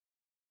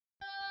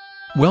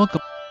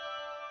Welcome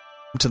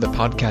to the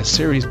podcast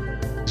series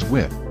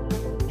with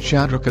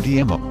Shadrach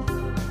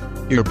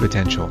Adiemo. Your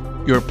potential,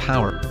 your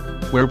power,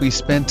 where we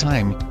spend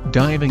time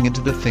diving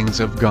into the things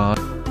of God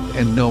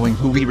and knowing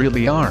who we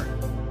really are.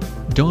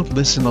 Don't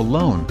listen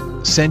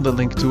alone, send the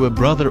link to a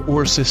brother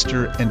or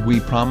sister and we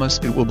promise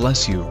it will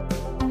bless you.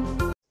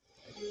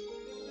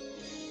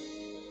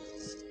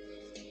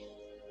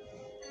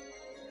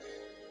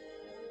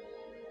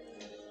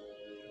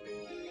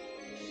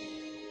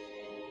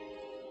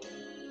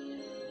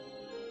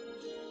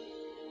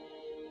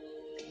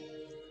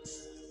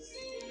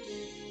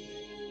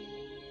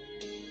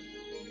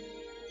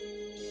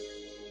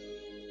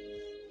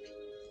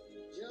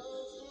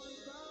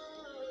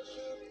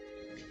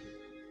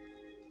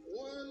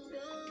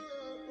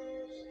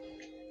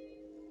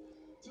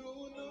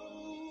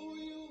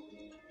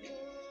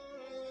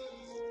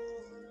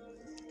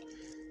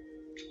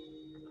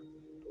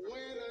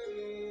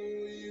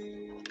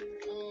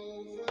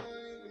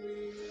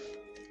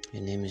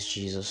 Your name is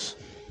Jesus.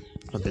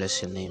 I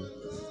bless your name.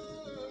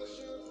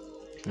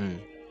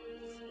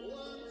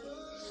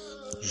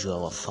 You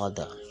are our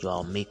Father. You are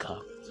our Maker.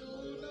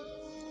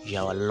 You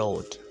are our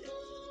Lord.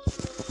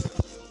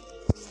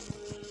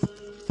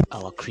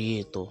 Our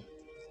Creator.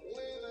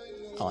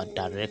 Our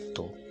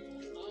Director.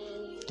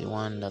 The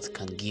one that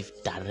can give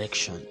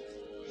direction.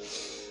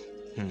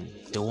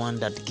 The one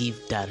that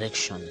gives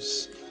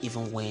directions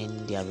even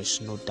when there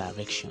is no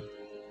direction.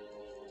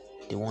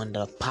 The one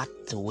that part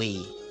the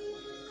way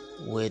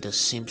where there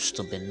seems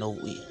to be no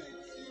way.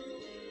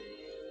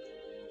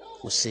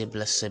 We say,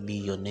 blessed be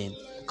your name.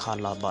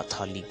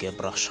 Kalabatali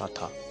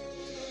Gebrashata.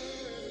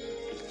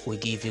 We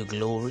give you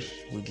glory,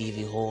 we give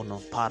you honor.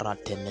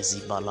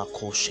 Paratenezibala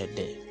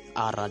koshede.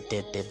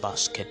 Arade de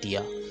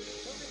baskedia.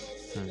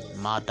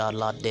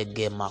 Madala de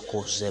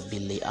gemako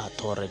zebili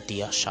atore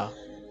diasha.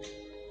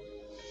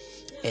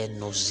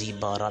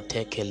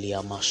 Enozibarate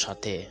kelia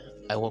mashate.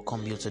 I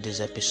welcome you to this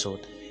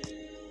episode.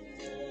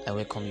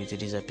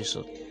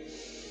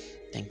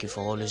 Thank you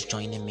for always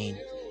joining me.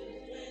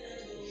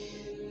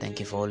 Thank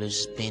you for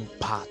always being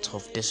part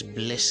of this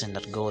blessing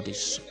that God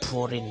is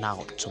pouring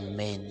out to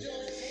men.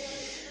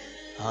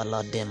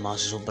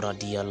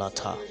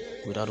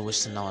 Without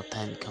wasting our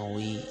time, can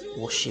we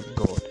worship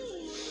God?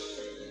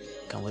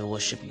 Can we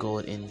worship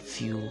God in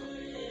few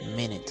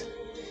minutes?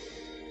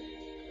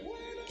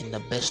 In the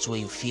best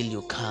way you feel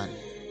you can.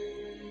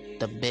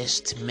 The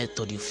best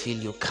method you feel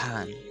you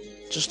can.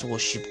 Just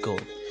worship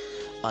God.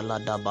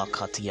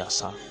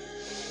 Aladabakatiyasa.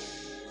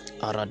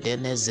 This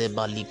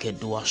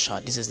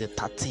is the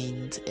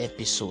 13th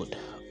episode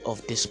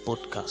of this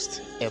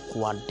podcast.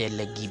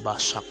 Ekwadelegiba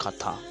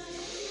Shakata.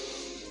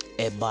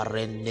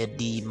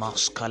 Ebarenedi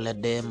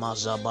Maskalede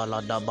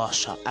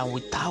Mazabaladabasha. And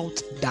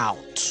without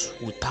doubt,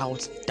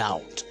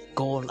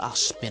 God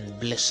has been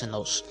blessing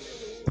us.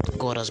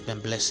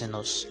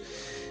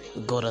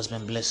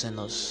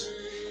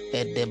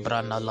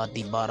 Edebrana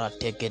Ladibara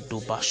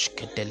Tegedubash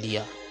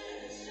Kedelia.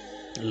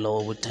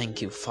 Lord, we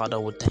thank you. Father,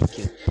 we thank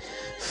you.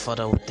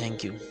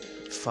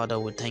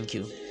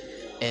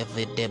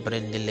 Every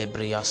debrende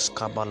lebrias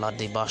kabala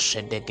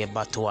debashe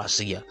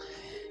degebatuasia.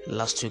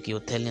 Last week you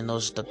were telling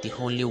us that the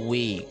only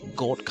way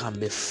God can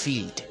be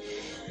filled,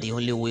 the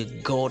only way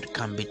God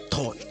can be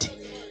taught,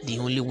 the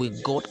only way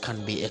God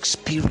can be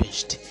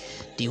experienced,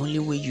 the only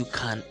way you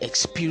can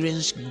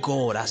experience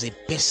God as a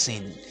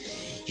person.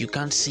 You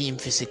can't see him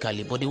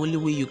physically, but the only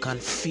way you can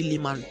feel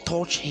him and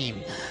touch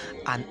him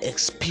and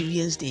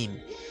experience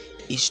him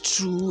is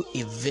through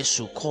a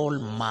vessel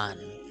called man,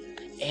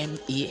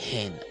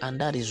 M-A-N, and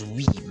that is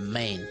we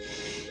men.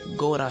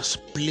 God has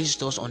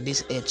placed us on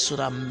this earth so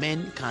that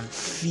men can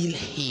feel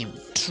him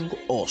through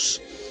us,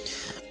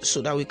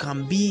 so that we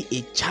can be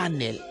a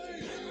channel,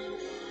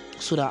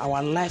 so that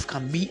our life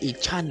can be a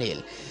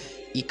channel.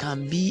 It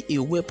can be a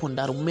weapon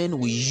that men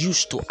will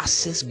use to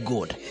access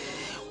God.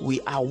 We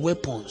are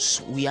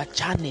weapons, we are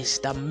channels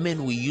that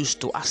men will use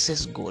to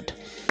access God.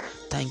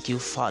 Thank you,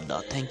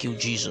 Father. Thank you,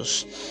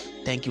 Jesus.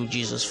 Thank you,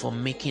 Jesus, for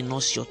making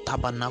us your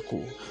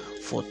tabernacle,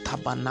 for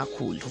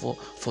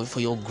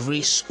your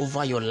grace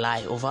over your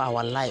life, over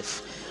our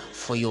life,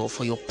 for your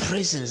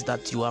presence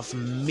that you have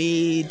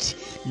made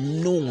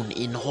known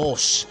in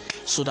us,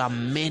 so that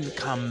men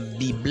can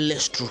be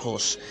blessed through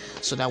us,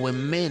 so that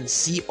when men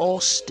see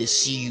us, they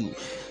see you,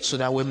 so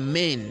that when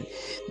men,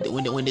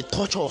 when they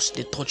touch us,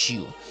 they touch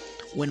you.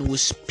 When we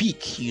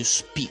speak, you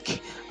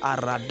speak.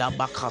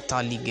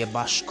 Aradabakata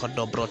ligebash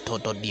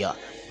kodobrotododia.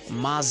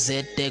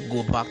 Mazete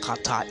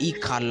gobakata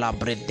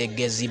ikalabre de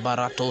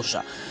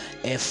gezibaratosha.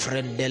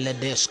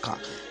 Efrendeledeska.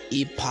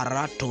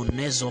 Iparato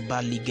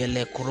nezoba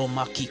ligele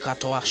kroma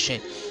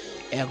kikatoashe.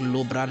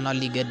 Erlobrana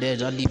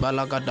ligedeja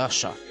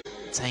libalagadasha.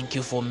 Thank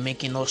you for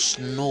making us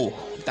know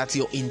that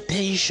your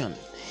intention,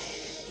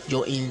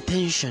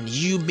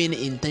 you being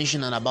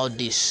intentional about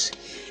this,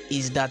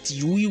 is that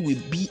we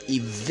will be a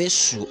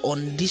vessel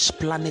on this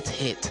planet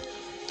Earth,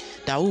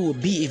 that we will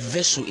be a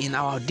vessel in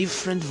our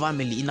different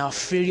family, in our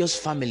various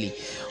family,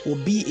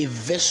 will be a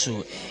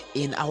vessel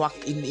in our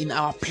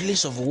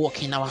place of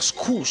work, in our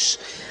schools,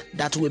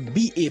 that will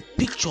be a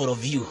picture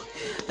of you.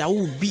 That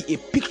will be a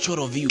picture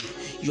of you.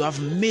 You have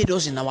made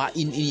us in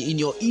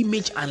your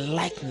image and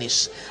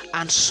likeness,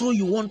 and so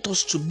you want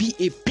us to be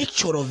a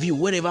picture of you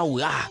wherever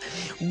we are,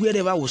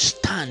 wherever we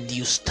stand.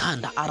 You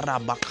stand.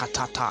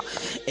 Arabakatata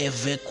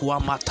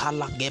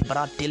evekuamatala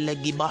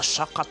gebratelegiba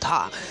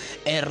shakata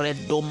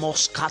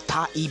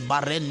eredomoskata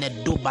ibarene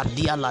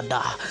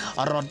dubadialada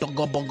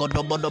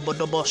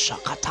rodogobogodobodobodobo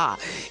shakata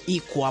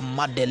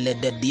ikwamadele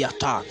de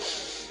diata.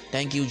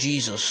 Thank you,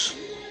 Jesus.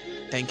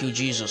 Thank you,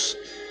 Jesus.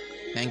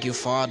 Thank you,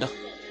 Father.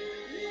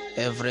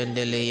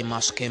 Evrendele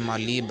maskema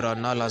libra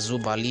nala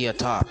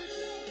zubaliata.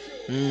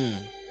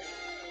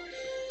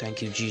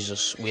 Thank you,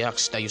 Jesus. We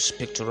ask that you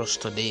speak to us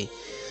today.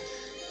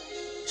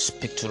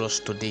 Speak to us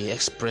today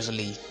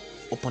expressly.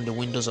 Open the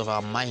windows of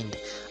our mind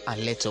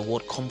and let your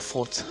word come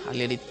forth and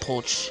let it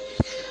touch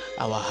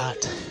our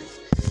heart.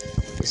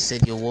 You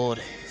said your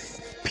word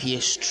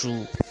pierce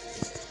through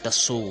the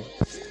soul.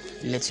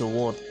 Let your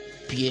word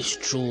pierce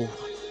through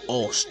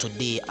us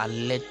today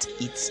and let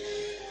it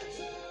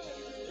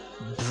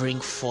bring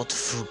forth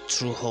fruit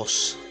through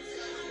us,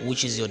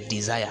 which is your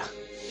desire,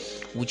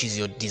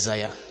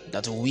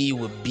 that we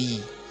will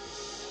be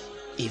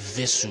a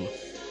vessel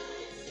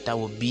that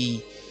will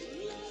be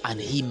an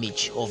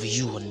image of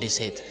you on this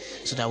earth,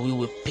 so that we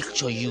will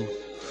picture you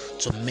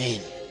to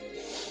men,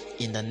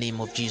 in the name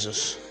of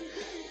Jesus.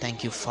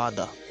 Thank you,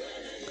 Father.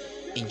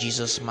 In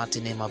Jesus' mighty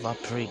name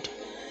I've prayed.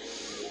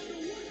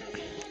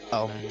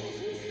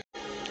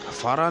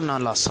 Farana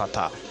la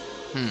Sata.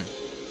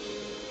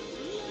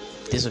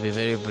 This will be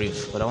very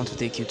brief, but I want to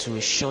take you to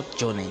a short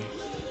journey.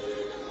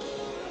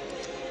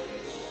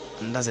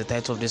 And that's the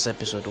title of this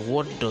episode.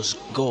 What does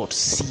God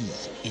see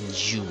in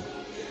you?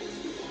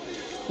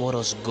 What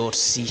does God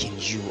see in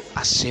you?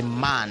 As a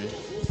man,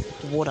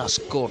 what has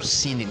God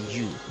seen in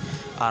you?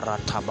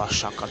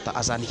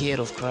 As an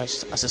heir of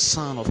Christ, as a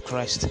son of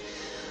Christ,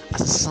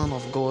 as a son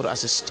of God,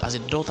 as a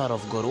daughter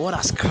of God, what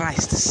does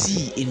Christ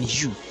see in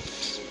you?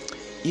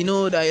 You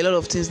know, there are a lot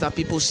of things that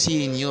people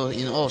see in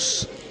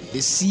us.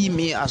 They see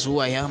me as who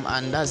I am,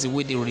 and that's the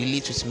way they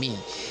relate with me.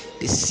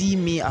 They see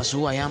me as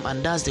who I am,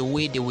 and that's the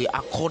way they will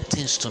accord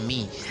things to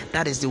me.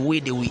 That is the way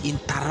they will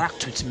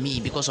interact with me,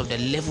 because of the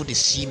level they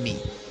see me.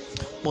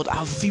 But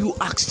have you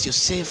asked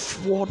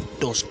yourself, what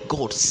does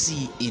God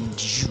see in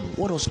you?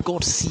 What does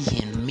God see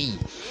in me?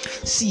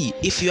 See,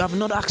 if you have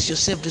not asked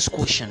yourself this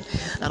question,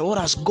 that what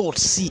does God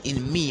see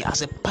in me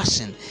as a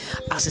person,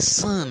 as a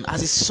son,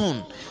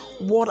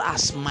 what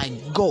does my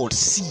God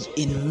see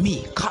in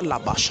me?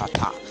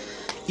 Kalabashata.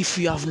 If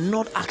you have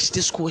not asked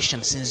this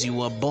question since you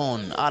were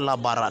born,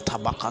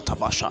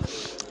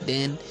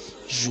 then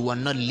you are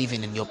not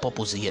living in your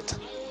purpose yet.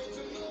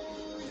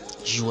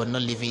 You are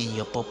not living in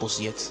your purpose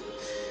yet.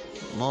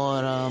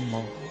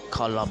 Moramo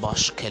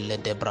kalabash kele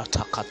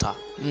debrata kata.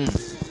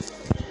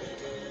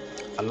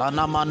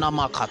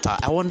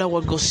 I wonder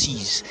what God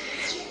sees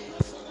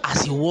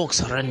as He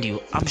walks around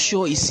you. I'm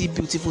sure He sees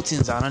beautiful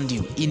things around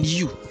you. In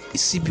you, He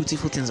sees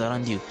beautiful things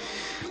around you.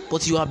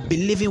 But you are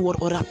believing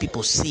what other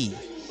people say.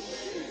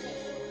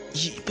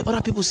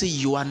 Other people say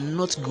you are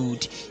not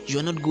good, you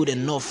are not good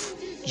enough,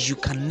 you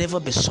can never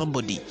be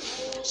somebody.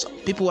 So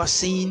people are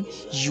saying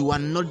you are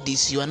not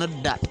this, you are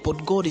not that,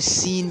 but God is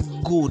seeing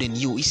gold in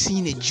you. He's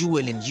seeing a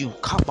jewel in you.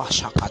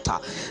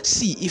 Kabashakata.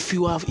 See, if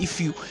you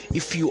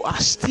are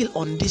still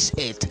on this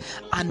earth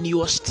and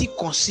you are still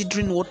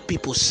considering what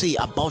people say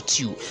about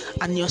you,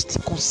 and you are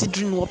still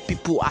considering what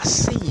people are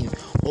saying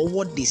or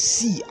what they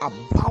see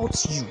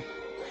about you,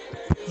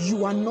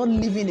 you are not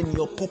living in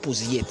your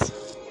purpose yet.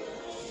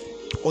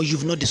 Or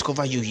you've not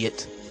discovered you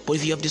yet. But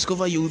if you have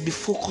discovered, you will be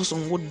focused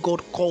on what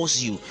God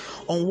calls you,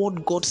 on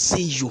what God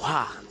says you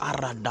are.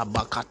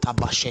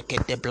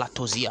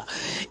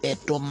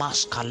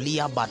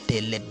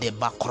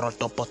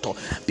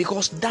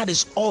 Because that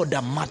is all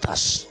that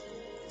matters.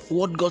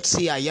 What God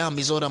says I am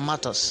is all that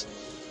matters.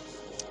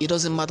 It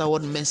doesn't matter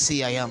what men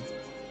say I am.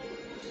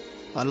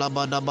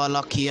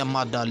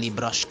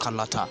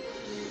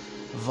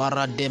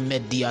 Vara de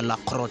media la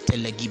crote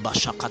legiba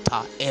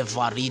shakata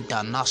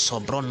evarida na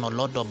sobrono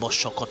lodo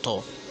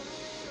boshokoto.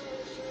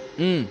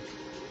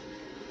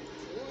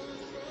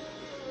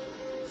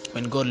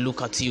 When God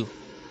look at you,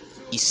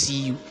 He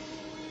see you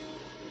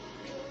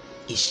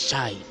His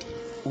child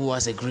who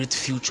has a great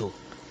future.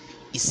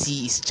 He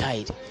see His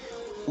child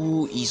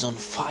who is on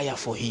fire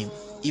for Him,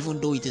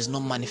 even though it is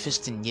not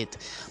manifesting yet.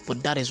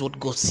 But that is what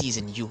God sees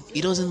in you.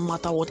 It doesn't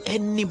matter what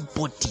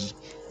anybody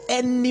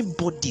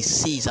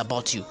says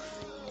about you.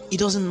 It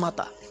doesn't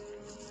matter.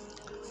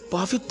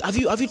 But have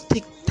you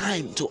take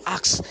time to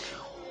ask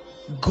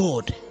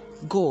God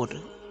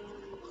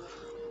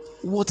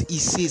what He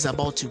says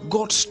about you,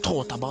 God's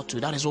thought about you?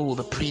 That is what we'll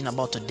be praying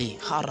about today.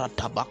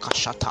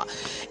 Haratabakashata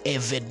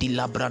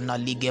evedilabrana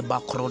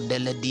ligebakro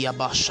dele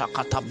diaba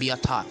shakata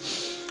biata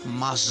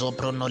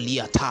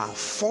mazobronoliata.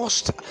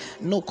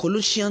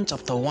 Colossians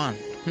chapter 1.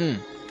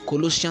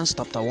 Colossians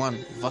chapter 1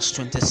 verse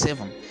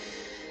 27.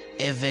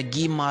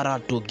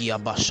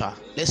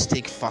 Let's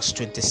take verse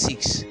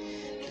 26.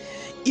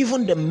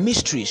 Even the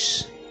mystery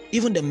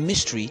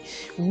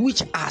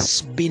which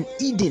has been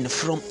hidden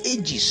from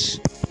ages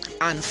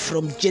and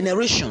from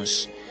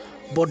generations,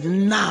 but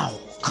now,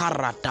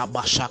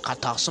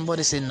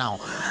 somebody say now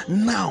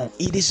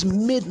it is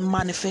made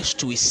manifest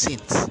to his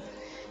saints.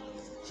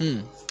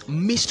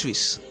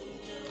 Mysteries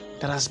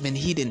that has been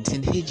hidden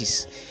since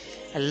ages,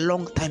 a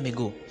long time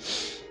ago.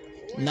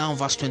 Now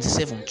verse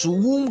 27, to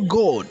whom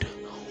God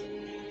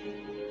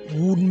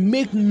would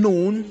make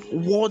known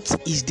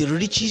what is the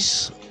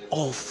riches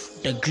of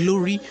the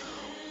glory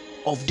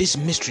of this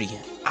mystery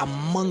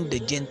among the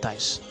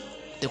Gentiles.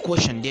 The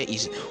question there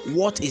is,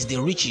 what is the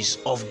riches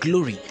of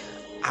glory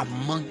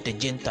among the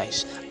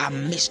Gentiles,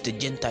 amidst the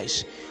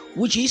Gentiles,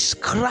 which is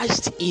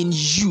Christ in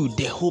you,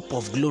 the hope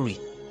of glory.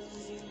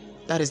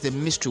 That is the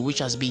mystery which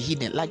has been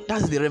hidden. Like,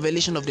 that's the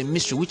revelation of the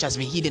mystery which has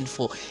been hidden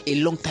for a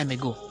long time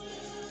ago.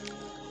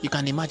 You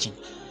can imagine.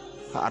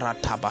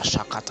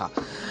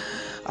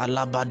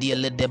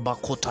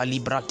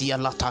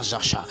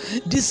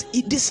 This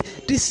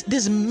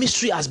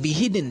mystery has been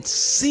hidden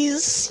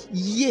since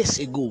years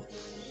ago.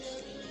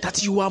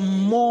 That you are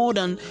more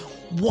than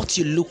what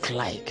you look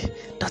like,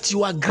 that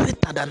you are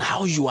greater than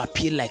how you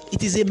appear like.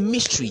 It is a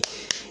mystery.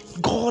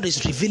 God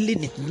is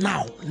revealing it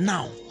now.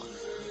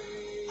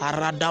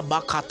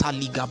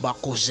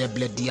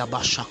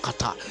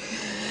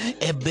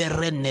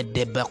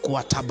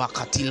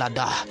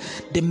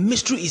 The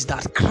mystery is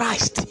that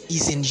Christ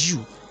is in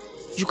you.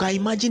 You can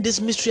imagine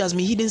this mystery has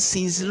been hidden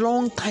since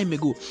long time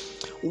ago.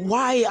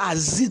 Why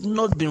has it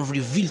not been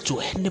revealed to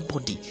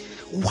anybody?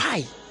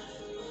 Why?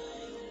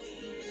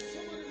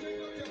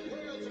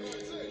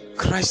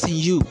 Christ in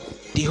you,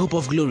 the hope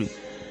of glory.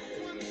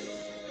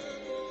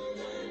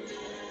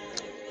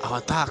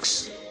 Our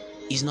task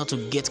is not to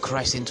get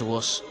Christ into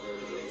us,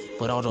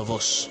 but out of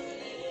us.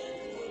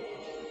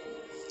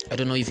 I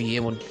don't know if you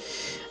hear one.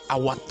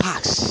 Our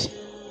task,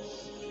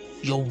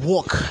 your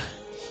work,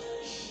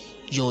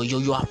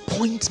 your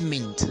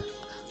appointment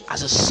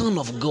as a son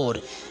of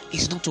God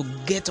is not to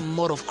get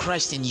more of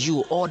Christ in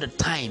you all the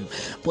time,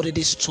 but it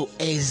is to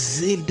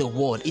exhale the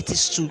word. It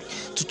is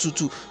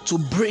to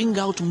bring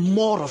out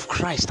more of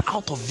Christ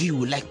out of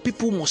you. Like,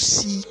 people must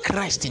see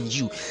Christ in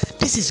you.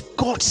 This is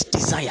God's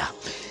desire.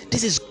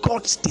 This is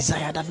God's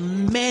desire, that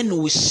men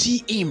will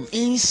see him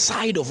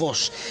inside of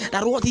us,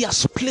 that what he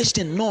has placed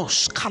in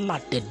us,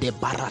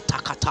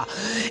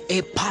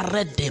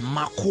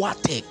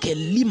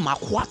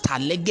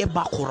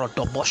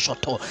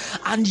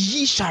 and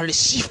ye shall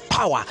receive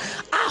power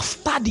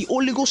after the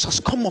Holy Ghost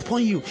has come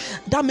upon you.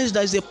 That means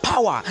there is a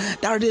power,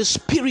 there is a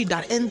spirit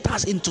that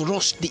enters into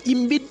us.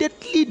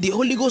 Immediately the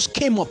Holy Ghost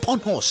came upon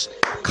us.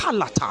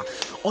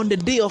 On the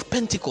day of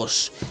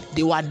Pentecost,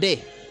 they were there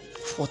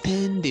for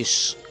 10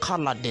 days.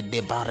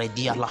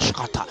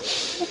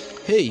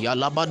 Hey, they are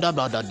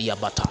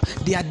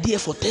there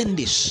for 10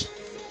 days.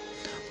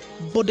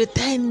 But the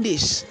 10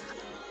 days,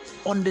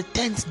 on the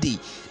 10th day,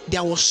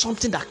 there was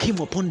something that came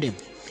upon them.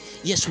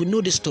 Yes, we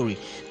know the story.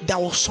 There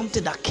was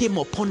something that came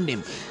upon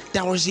them.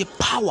 There was a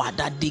power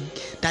that they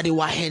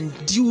were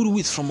endued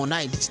with from on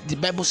high. The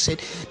Bible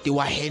said they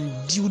were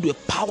endued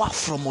with power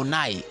from on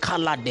high.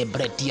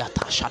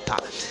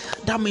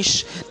 That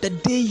means the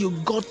day you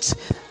got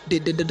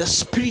the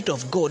Spirit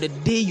of God, the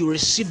day you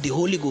received the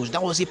Holy Ghost,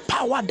 that was a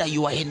power that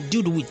you are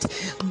endued with.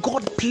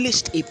 God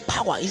placed a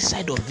power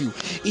inside of you.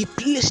 He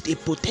placed a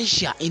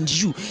potential in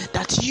you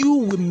that you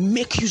will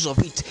make use of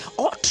it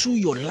all through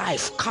your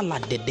life.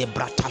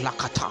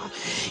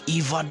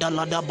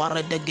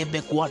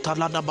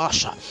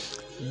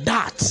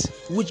 That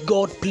which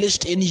God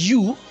placed in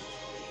you,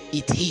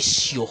 it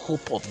is your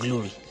hope of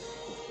glory.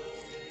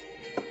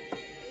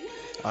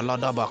 Have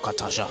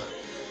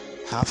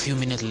a few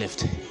minutes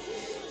left.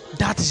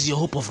 That is your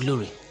hope of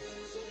glory.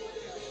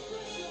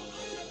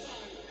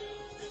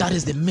 That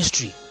is the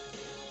mystery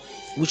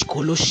which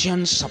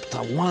Colossians chapter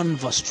 1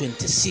 verse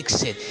 26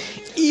 said.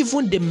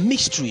 Even the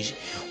mystery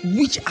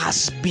which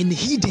has been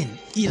hidden,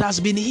 it has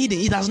been hidden,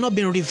 it has not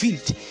been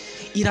revealed.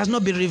 It has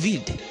not been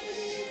revealed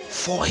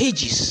for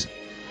ages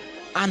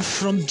and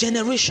from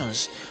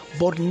generations,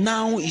 but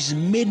now is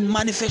made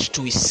manifest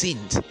to his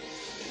saints,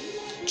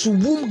 to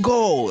whom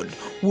God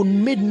would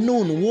make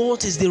known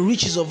what is the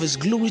riches of his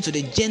glory to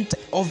the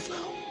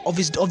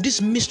of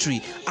this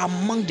mystery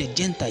among the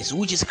Gentiles,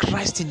 which is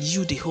Christ in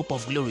you, the hope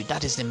of glory.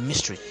 That is the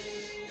mystery.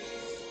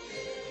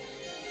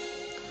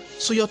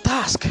 So your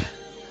task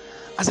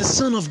as a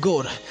son of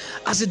God,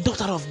 as a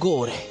daughter of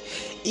God,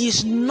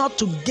 is not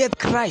to get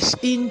Christ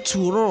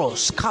into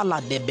us.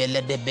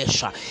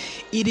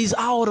 It is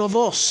out of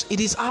us. It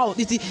is out.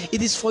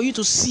 It is for you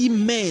to see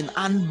men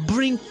and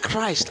bring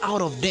Christ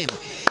out of them.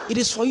 It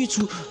is for you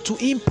to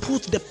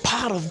input the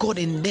power of God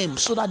in them,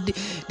 so that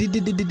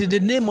the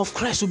name of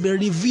Christ will be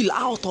revealed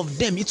out of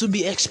them. It will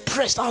be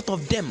expressed out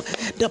of them.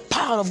 The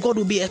power of God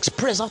will be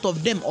expressed out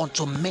of them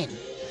unto men.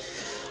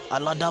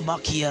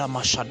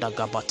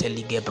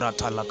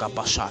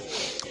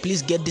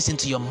 Please get this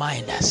into your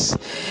mind as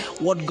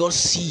what God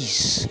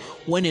sees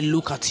when He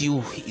look at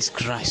you is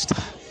Christ.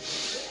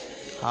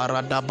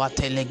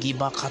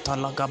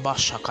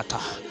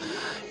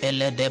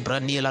 Ele de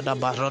branila da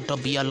baroto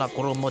bia la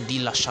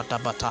cromodila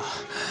shatabata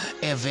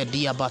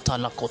evedia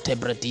batala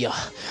kotebredia.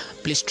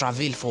 Please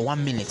travel for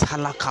 1 minute.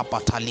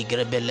 Halakapata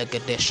ligrebele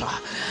gedesha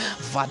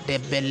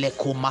vadebele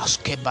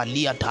kumaske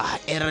baliada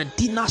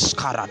eredina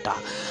skarada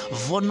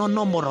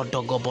vonono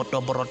morodogo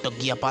botoboroto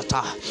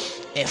giapata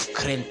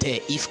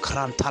efkrente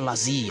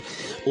ifkrantalazi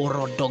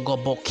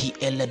urodogoboki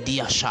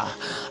elediasha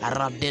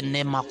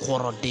radene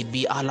makoro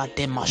debi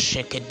alade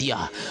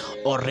mashekedia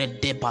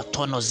orede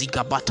batono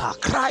zigabata.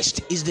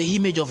 Christ is the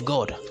image of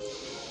God.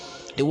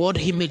 The word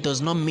image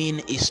does not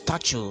mean a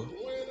statue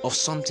of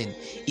something.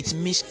 It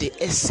means the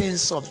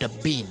essence of the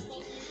being.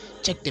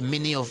 Check the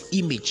meaning of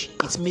image.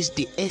 It means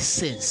the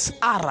essence.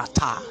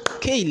 Arata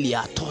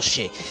kelia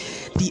toshe.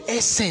 The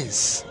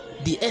essence,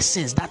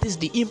 that is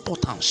the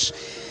importance,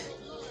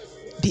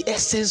 the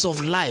essence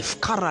of life.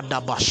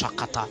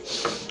 Karadabashakata.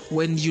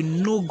 When you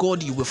know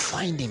God, you will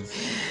find Him.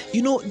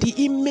 You know, the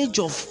image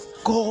of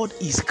God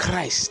is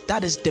Christ.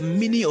 That is the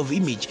meaning of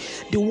image.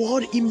 The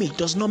word image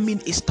does not mean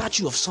a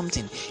statue of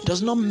something. It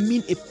does not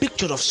mean a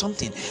picture of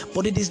something,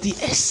 but it is the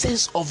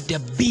essence of the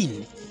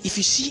being. If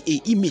you see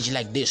an image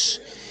like this,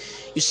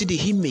 you see the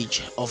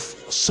image of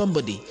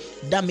somebody,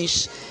 that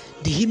means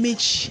the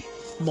image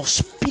must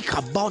speak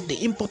about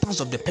the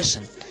importance of the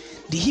person.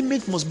 The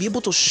image must be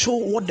able to show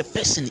what the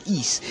person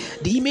is.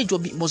 The image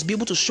must be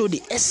able to show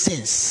the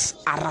essence.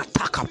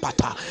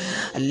 Aratakapata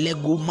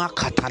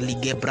legumakata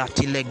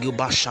ligebrati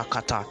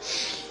legubashakata.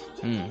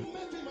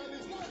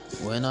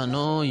 When I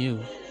know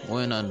you,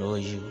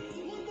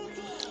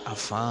 I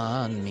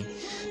found me.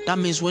 That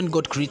means when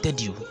God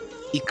created you,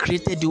 He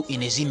created you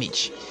in His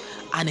image,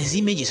 and His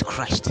image is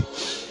Christ.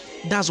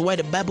 That's why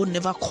the Bible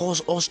never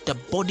calls us the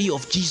body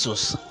of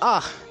Jesus.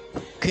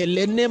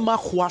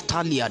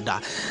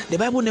 The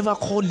Bible never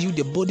called you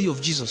the body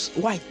of Jesus.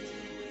 Why?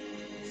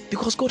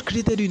 Because God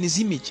created you in His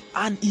image,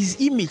 and His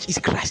image is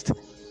Christ.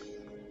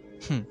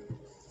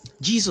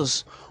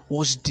 Jesus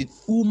was the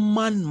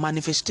human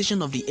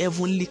manifestation of the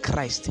heavenly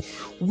Christ.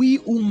 We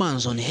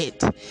humans on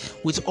earth,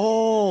 with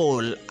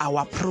all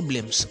our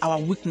problems, our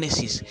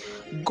weaknesses,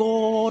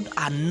 God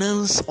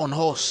announced on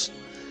us,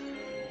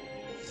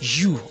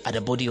 you are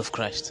the body of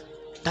Christ.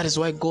 That is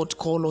why God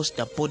calls us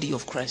the body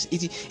of Christ.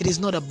 It is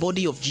not a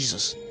body of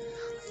Jesus.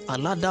 I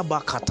don't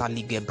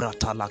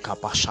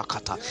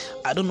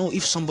know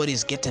if somebody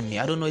is getting me.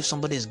 But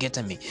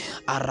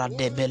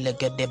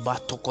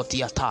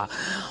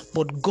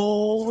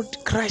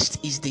Christ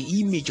is the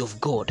image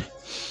of God.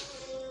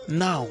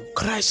 Now,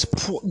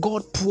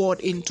 God poured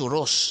into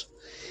us.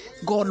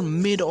 God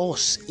made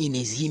us in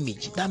His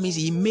image. That means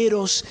He made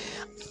us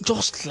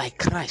just like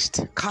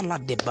Christ. Kala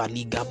de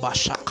baliga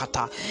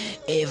bashakata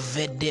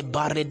eve de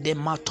bare de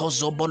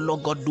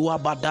matozobologodua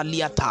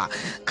badaliata.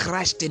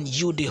 Christ in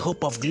you, the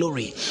hope of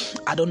glory.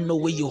 I don't know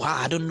where you are,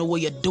 I don't know what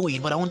you're doing,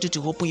 but I want you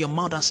to open your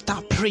mouth and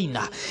start praying.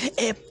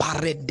 E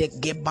pare de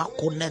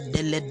gebakune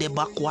dele de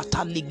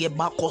bakwata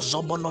ligebako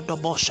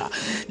zobolodobosha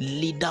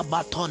lida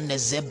batone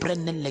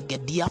zebrene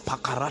legedia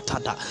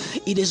pakaratada.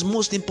 It is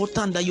most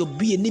important that you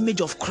be an image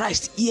of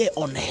Christ here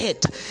on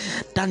earth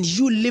than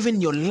you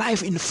living your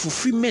life in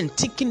fulfillment,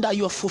 thinking that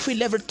you have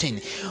fulfilled everything,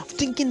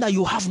 thinking that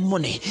you have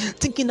money,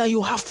 thinking that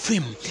you have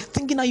fame,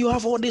 thinking that you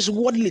have all these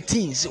worldly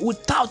things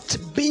without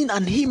being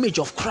an image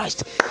of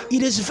Christ.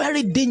 It is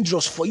very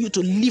dangerous for you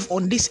to live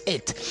on this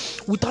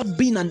earth without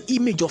being an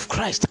image of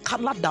Christ.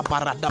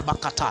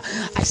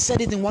 I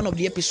said it in one of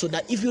the episodes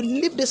that if you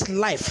live this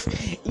life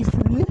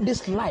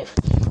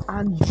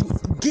and you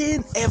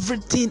gain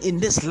everything in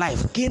this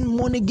life, gain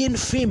money, gain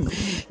fame,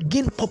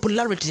 gain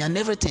popularity and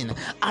everything,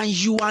 and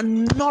you are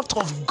not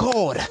of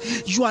God,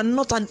 you are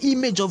not an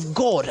image of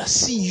God,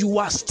 see, you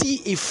are still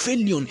a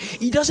failure.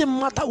 It doesn't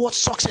matter what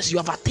success you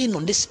have attained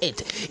on this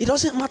earth. It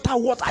doesn't matter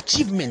what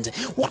achievement,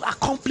 what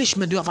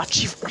accomplishment you have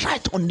achieved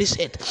right on this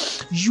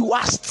earth. You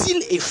are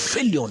still a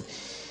failure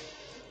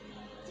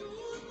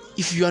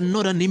if you are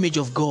not an image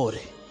of God.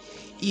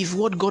 If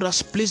what God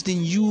has placed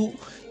in you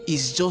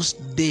is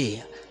just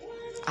there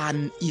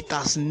and it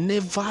has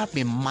never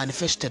been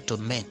manifested to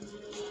men.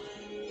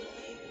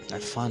 I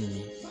found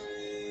me.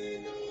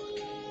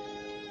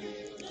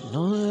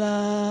 No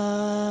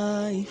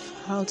life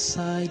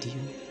outside you.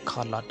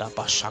 Kalada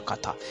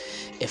bashakata.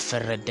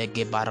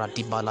 Eferedege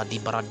baradi baladi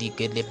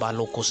baradike de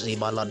balokos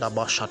balada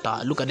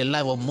bashata. Look at the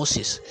life of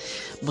Moses.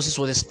 Moses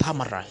was a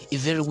stammerer, a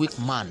very weak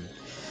man.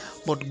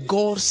 But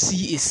God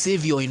see a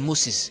savior in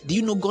Moses. Do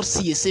you know God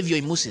see a savior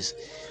in Moses?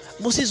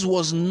 Moses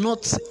was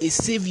not a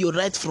savior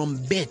right from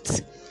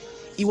birth.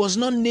 He was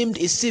not named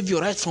a savior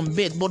right from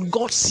birth, but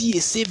God see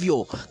a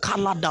savior.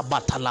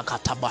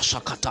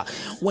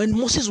 When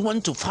Moses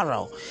went to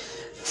Pharaoh,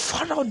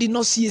 Pharaoh did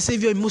not see a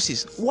savior in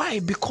Moses. Why?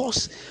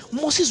 Because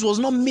Moses was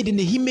not made in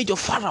the image of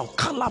Pharaoh.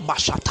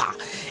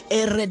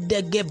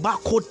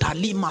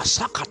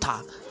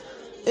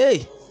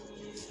 Hey,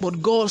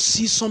 But God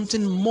sees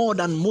something more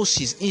than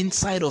Moses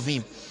inside of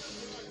him.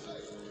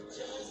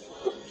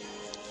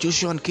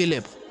 Joshua and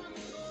Caleb,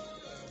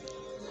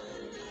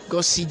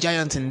 God sees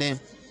giants in them.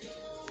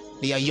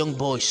 They are young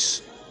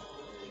boys.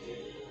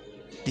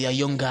 They are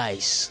young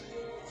guys,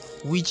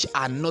 which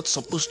are not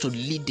supposed to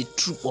lead the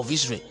troop of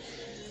Israel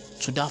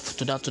to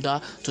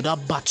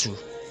that battle.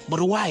 But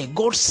why?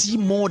 God see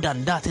more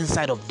than that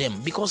inside of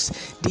them, because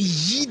they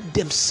yield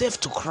themselves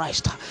to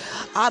Christ.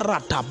 As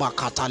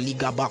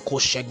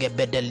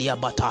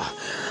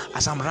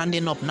I'm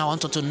rounding up now, I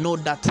want you to know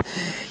that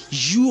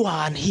you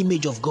are an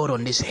image of God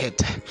on this head.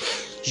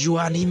 You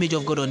are an image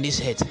of God on this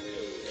head.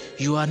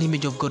 You are an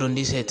image of God on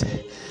this head.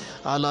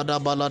 I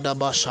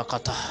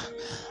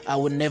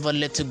will never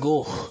let you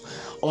go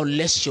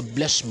unless you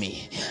bless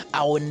me.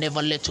 I will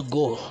never let you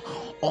go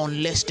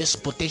unless this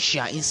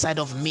potential inside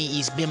of me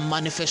is being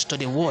manifest to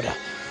the world.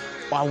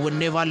 I will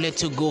never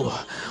let you go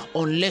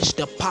unless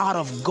the power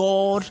of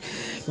God,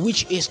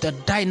 which is the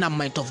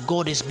dynamite of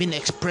God, is being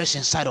expressed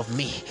inside of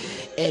me.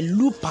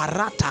 Elu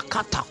parata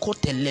kata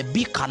kote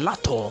lebi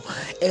kalato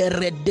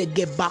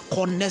eredege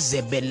bakone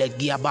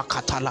zebelegia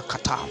bakatala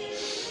kata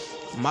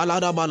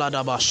malada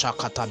balada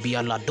bashakata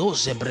biala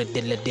doze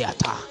bredele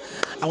deata.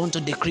 I want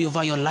to decree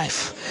over your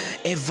life.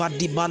 The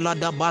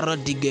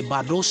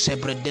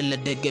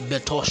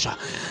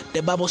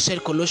Bible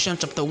said, Colossians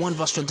chapter 1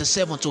 verse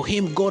 27, to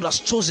him God has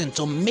chosen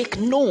to make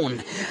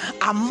known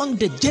among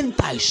the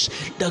Gentiles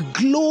the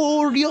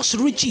glorious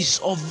riches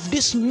of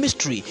this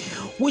mystery,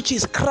 which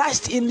is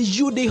Christ in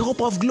you, the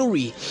hope of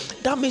glory.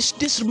 That means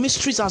this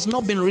mystery has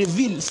not been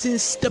revealed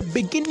since the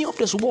beginning of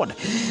this world.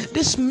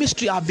 This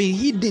mystery has been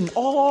hidden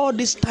all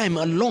this time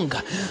along,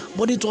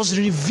 but it was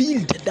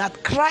revealed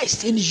that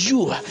Christ in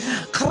you,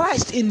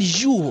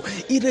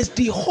 it is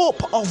the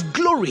hope of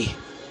glory.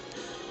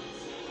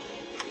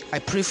 I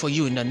pray for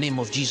you in the name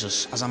of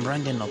Jesus as I'm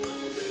rounding up.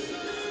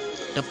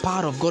 The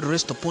power of God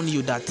rests upon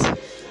you, that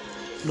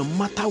no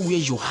matter where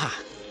you are,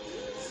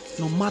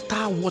 no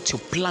matter what you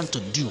plan to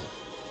do,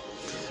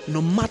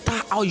 no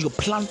matter how you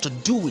plan to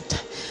do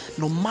it,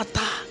 no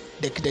matter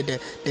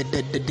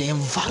the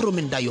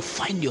environment that you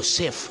find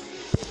yourself,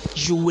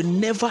 you will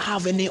never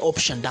have any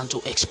option than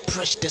to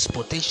express this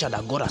potential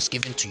that God has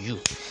given to you.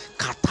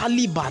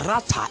 Katali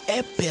barata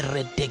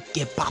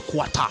eperedege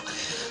bakwata.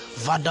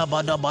 Vada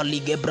bada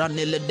balige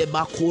branele de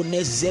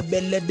bakone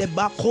zebele de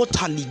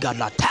bakota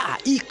ligalata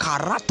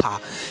ikarata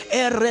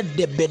ere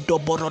de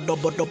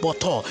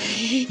bedoborodobodoboto.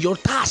 Your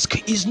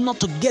task is not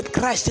to get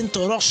Christ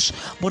into us,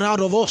 but out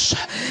of us.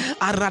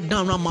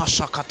 Aradana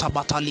masakata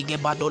batalige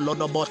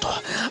badolodoboto.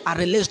 I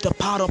release the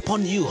power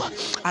upon you.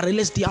 I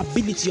release the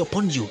ability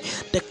upon you,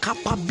 the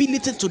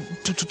capability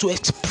to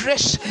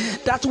express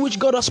that which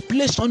God has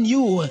placed on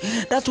you,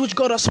 that which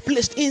God has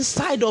placed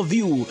inside of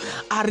you.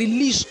 I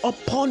release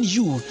upon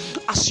you.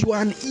 As you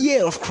are an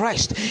heir of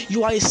Christ,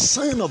 you are a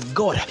son of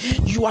God,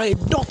 you are a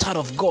daughter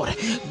of God.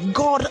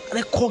 God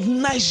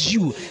recognizes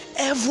you,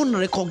 heaven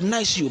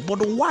recognizes you.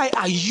 But why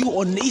are you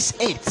on this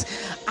earth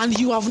and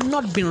you have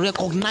not been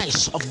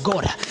recognized of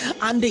God,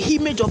 and the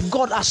image of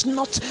God has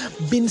not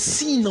been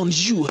seen on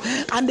you,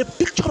 and the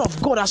picture of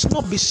God has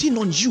not been seen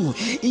on you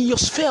in your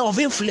sphere of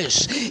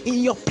influence,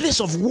 in your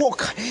place of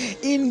work,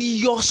 in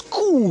your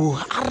school?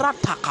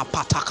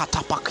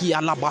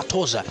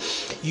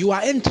 You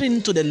are entering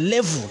into a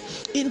level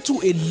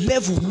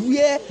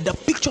where the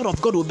picture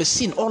of God will be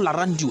seen all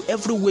around you,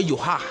 everywhere you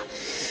are.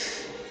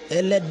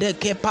 There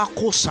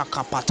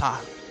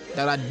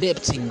are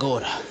depths in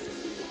God.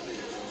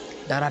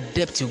 There are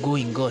depths you go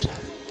in God.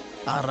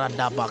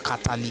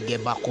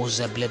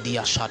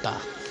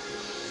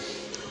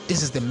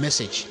 This is the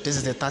message. This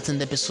is the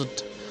 13th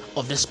episode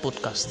of this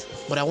podcast.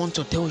 But I want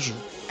to tell you,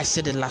 I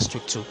said it last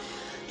week too,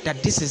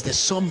 that this is the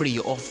summary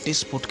of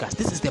this podcast.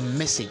 This is the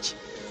message,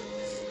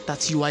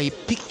 that you are a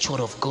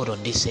picture of God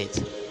on this earth,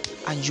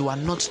 and you are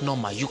not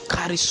normal. You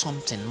carry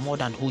something more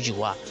than who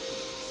you are.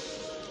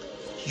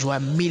 You are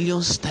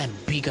millions times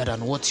bigger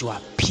than what you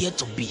appear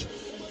to be.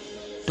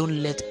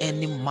 Don't let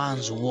any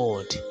man's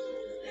word.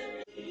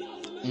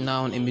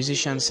 Now, a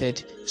musician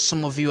said,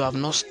 some of you have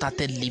not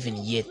started living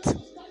yet.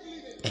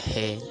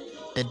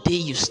 The day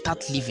you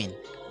start living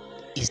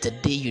is the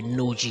day you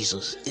know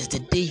Jesus. It's the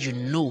day you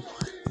know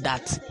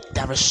that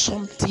there is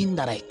something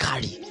that I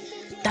carry.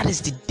 That is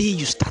the day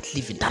you start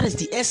living. That is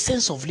the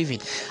essence of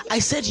living. I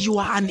said you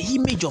are an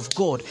image of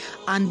God,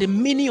 and the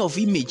meaning of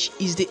image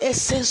is the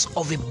essence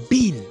of a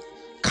being.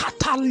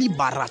 Katali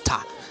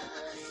barata.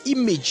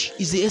 Image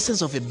is the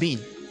essence of a being.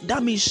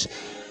 That means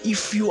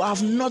if you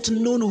have not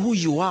known who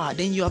you are,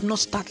 then you have not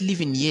started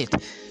living yet.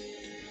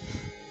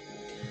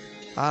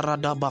 I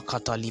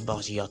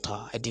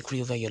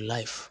decree over your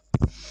life.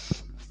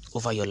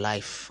 Over your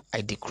life,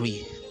 I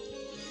decree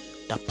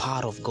the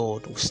power of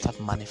God will start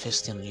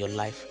manifesting in your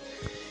life.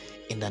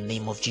 In the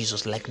name of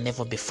Jesus, like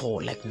never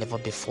before, like never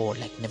before,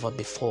 like never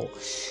before.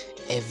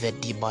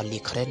 Evedi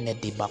krene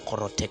di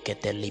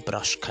bakorotekete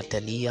librash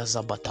katelia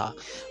zabata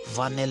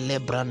vanele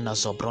brana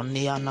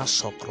zobronia na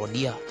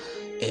sokrodia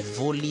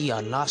Evoli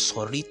ala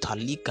sorita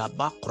liga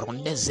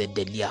bakronde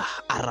zedelia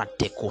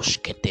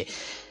aratekoshkete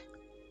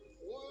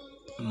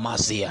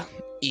mazia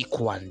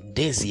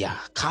ikwandezia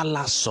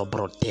kala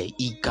sobrote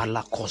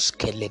igala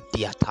koskele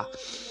diata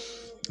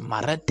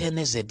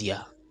maretene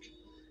zedia.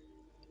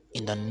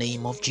 In the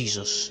name of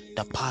Jesus,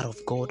 the power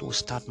of God will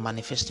start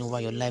manifesting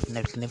over your life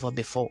like never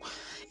before.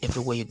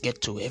 Everywhere you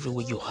get to,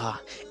 everywhere you are,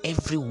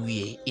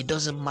 everywhere. It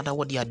doesn't matter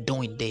what you are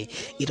doing there.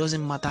 It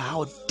doesn't matter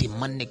how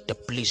demonic the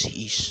place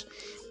is.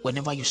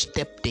 Whenever you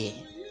step there,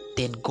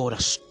 then God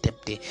has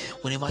stepped there.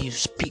 Whenever you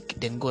speak,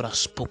 then God has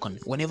spoken.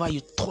 Whenever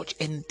you touch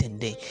anything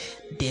there,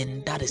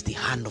 then that is the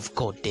hand of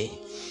God there.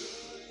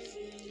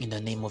 In the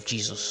name of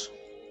Jesus.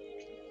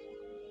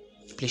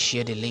 Please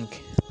share the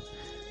link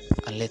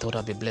and let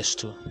others be blessed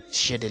too.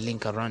 Share the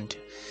link around.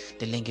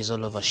 The link is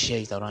all over. Share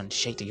it around.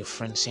 Share it to your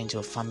friends, send it to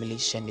your family,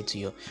 send it to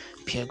your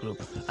peer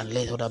group, and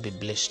let others be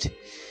blessed.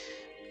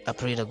 I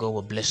pray that God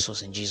will bless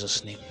us in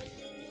Jesus' name.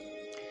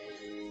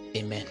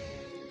 Amen.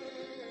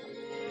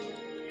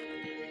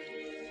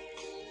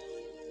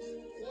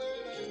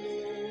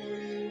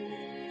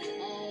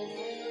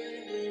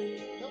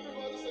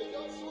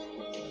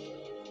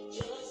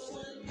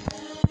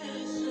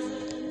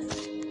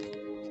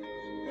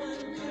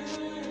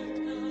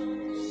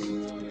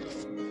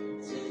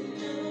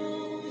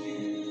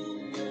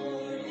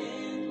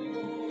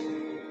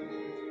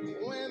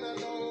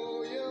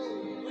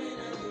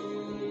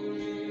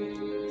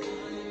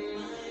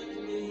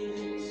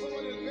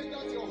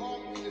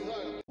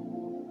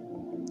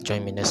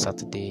 Join me next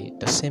Saturday,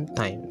 the same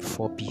time,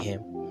 4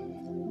 p.m.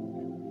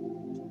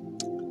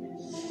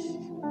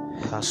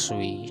 As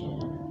we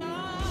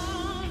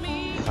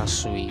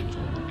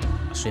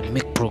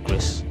make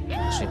progress,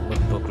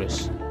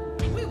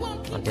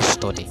 on this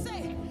study.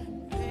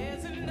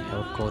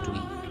 How God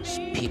will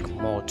speak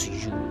more to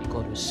you.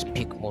 God will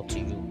speak more to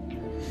you.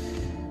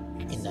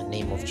 In the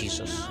name of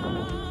Jesus.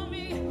 God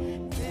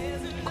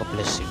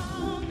bless you.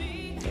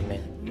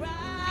 Amen.